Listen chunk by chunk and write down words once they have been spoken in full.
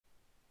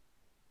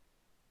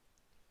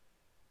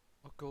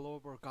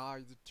Global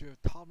Guide to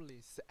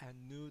Topless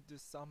and Nude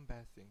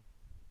Sunbathing.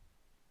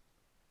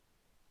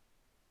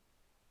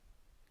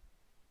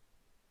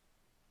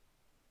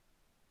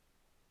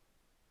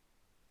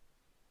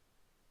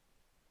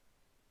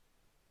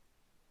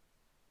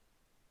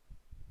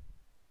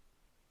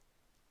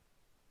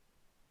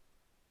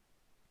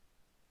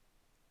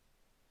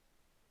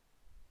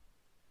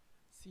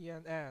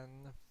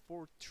 CNN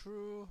for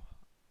true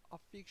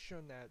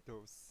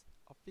aficionados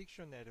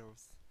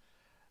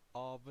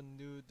of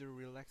nude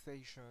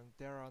relaxation.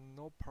 There are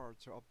no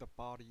parts of the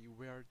body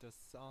where the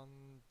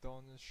sun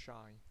don't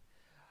shine,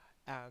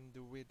 and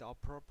with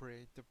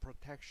appropriate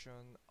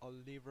protection, a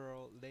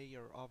liberal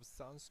layer of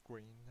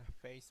sunscreen,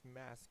 face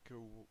mask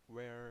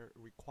were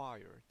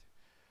required.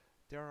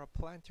 There are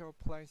plenty of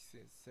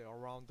places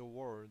around the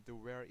world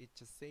where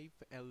it's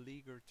safe and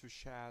legal to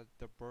shed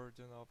the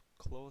burden of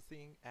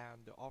clothing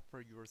and offer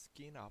your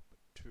skin up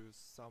to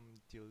some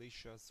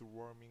delicious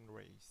warming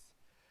rays.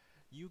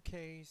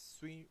 UK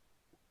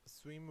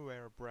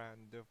swimwear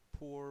brand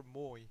Pour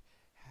Moi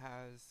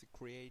has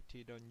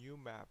created a new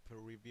map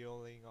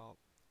revealing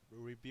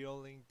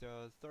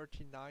the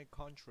 39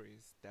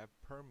 countries that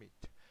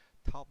permit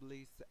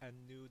topless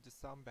and nude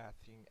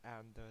sunbathing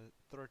and the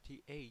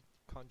 38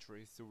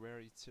 countries where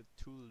it's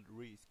too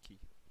risky.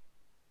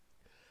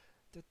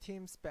 The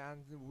team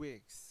spent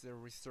weeks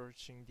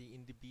researching the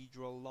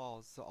individual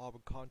laws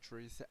of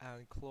countries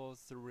and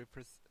closely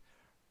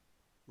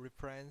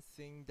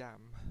referencing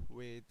them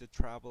with the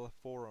travel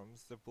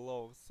forums,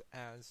 blogs,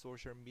 and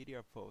social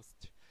media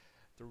posts.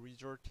 The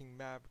resulting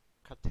map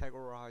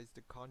categorized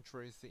the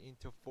countries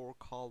into four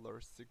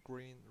colors: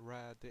 green,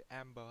 red,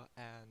 amber,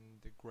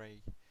 and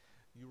gray.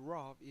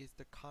 Europe is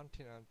the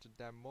continent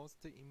that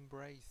most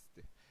embraced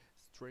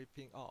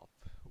stripping off,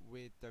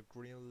 with the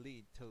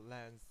green-lit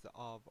lands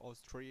of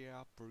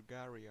Austria,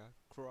 Bulgaria,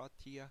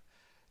 Croatia,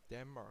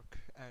 Denmark,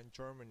 and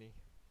Germany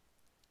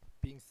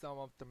being some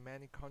of the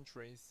many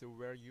countries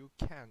where you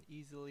can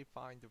easily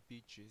find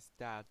beaches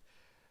that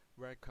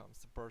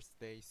welcomes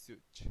birthday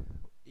suit.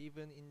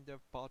 Even in the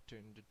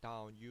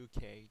buttoned-down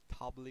UK,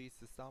 topless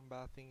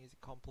sunbathing is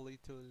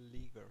completely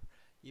legal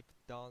if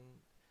done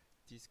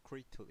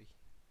discreetly.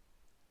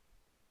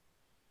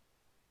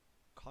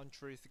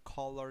 Countries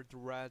colored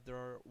red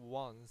are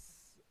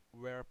ones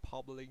where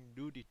public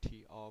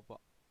nudity of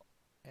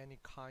any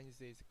kind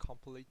is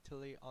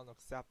completely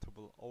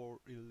unacceptable or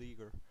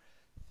illegal.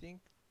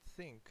 Think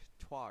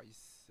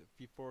twice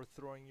before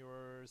throwing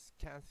your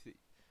scanties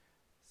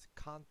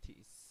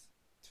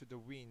to the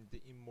wind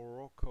in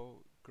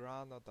Morocco,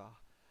 Grenada,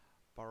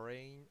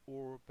 Bahrain,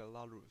 or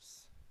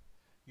Belarus.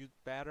 You'd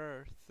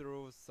better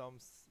throw some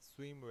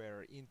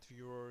swimwear into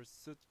your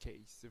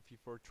suitcase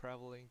before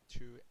traveling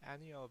to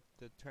any of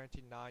the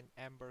 29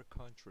 amber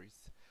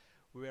countries,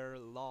 where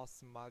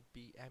laws might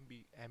be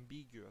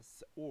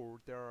ambiguous, or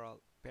there are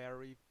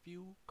very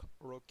few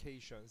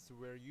locations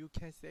where you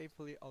can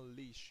safely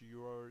unleash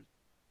your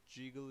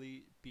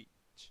jiggly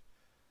beach.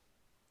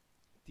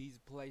 These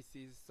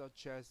places,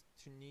 such as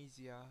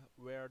Tunisia,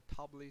 where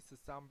topless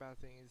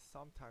sunbathing is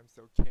sometimes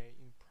okay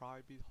in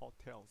private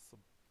hotels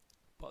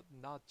but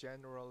not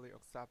generally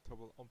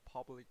acceptable on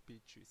public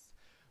beaches,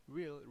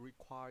 will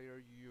require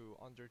you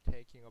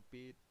undertaking a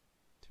bit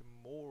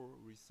more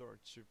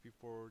research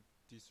before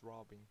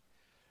disrobing.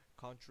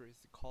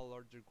 Countries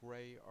colored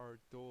gray are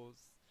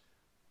those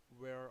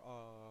where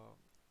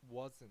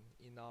wasn't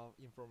enough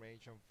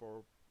information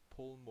for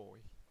Pulmoy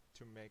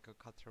to make a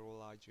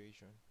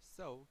categorization.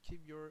 So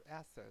keep your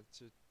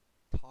assets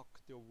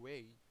tucked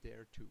away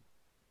there too.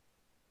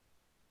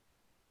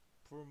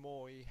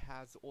 Purmoy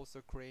has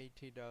also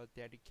created a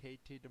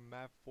dedicated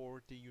map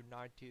for the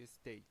United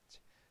States.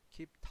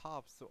 Keep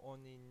tabs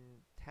on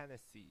in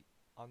Tennessee,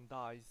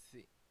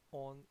 Undies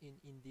on in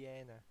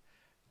Indiana,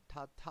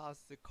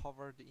 Tatas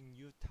covered in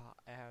Utah,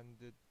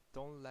 and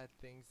don't let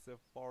things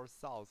fall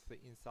south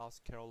in South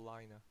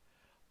Carolina.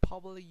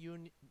 Public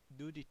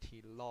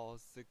nudity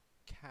laws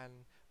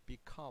can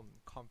become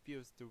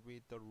confused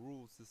with the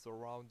rules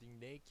surrounding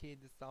naked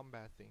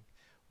sunbathing,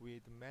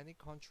 with many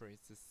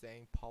countries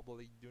saying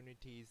public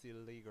nudity is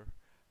illegal,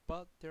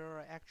 but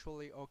they're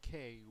actually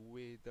okay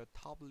with the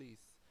topless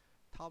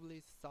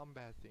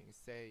sunbathing,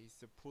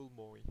 says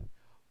Pulmoy.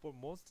 For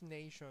most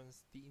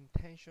nations, the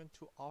intention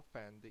to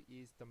offend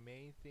is the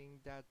main thing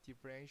that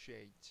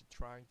differentiates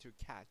trying to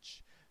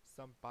catch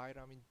some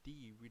vitamin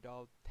D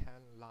without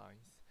tan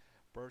lines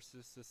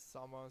versus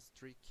someone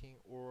streaking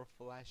or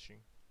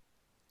flashing.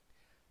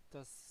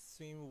 The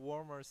swim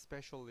warmer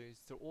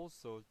specialists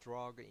also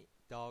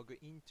dug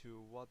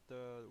into what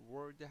the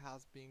world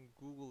has been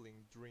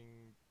Googling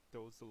during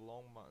those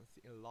long months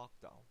in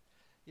lockdown.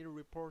 It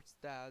reports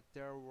that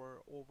there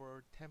were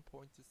over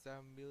 10.7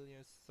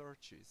 million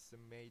searches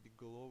made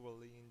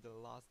globally in the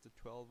last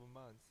 12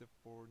 months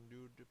for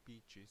nude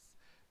beaches,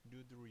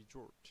 nude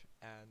resort,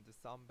 and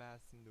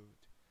sunbath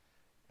nude.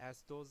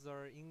 As those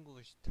are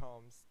English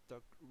terms,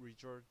 the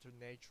result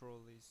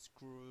naturally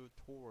skew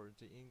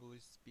toward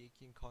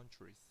English-speaking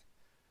countries.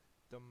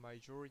 the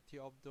majority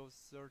of those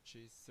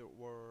searches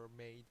were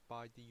made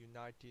by the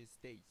United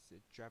States,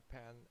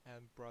 Japan,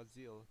 and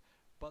Brazil.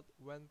 But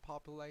when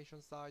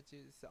population size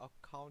is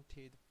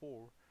accounted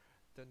for,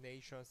 the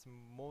nations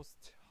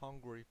most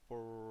hungry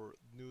for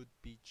nude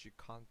beach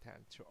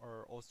content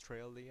are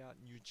Australia,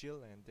 New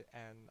Zealand,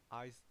 and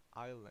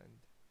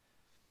Ireland.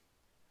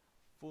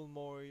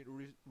 Fulmoy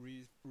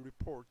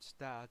reports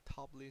that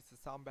topless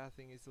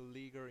sunbathing is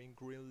illegal in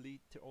Greenland,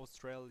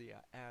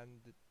 Australia,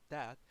 and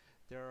that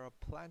there are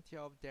plenty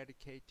of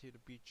dedicated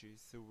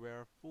beaches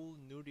where full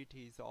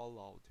nudity is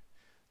allowed.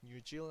 New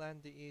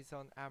Zealand is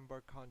an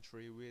amber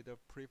country with a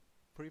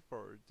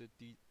preferred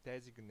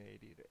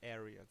designated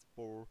areas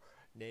for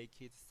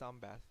naked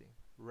sunbathing.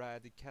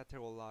 Red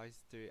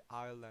categorized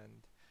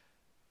Ireland,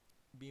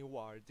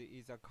 meanwhile,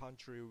 is a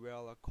country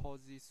where a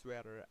cozy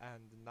sweater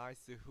and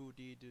nice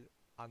hooded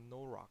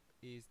anorak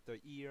is the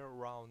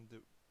year-round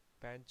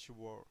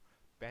benchwear,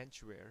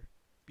 benchwear,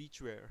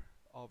 beachwear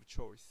of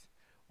choice.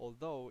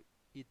 Although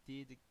it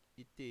did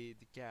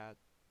get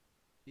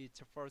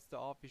its first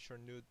official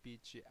nude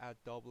beach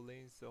at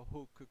Dublin's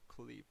Hook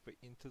Cliff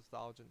in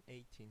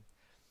 2018.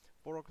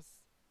 For a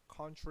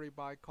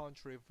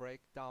country-by-country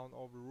breakdown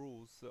of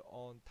rules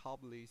on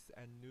topless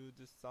and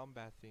nude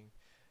sunbathing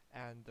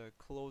and a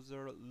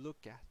closer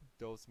look at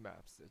those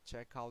maps,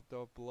 check out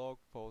the blog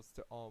post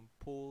on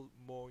Paul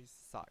Moy's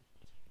site.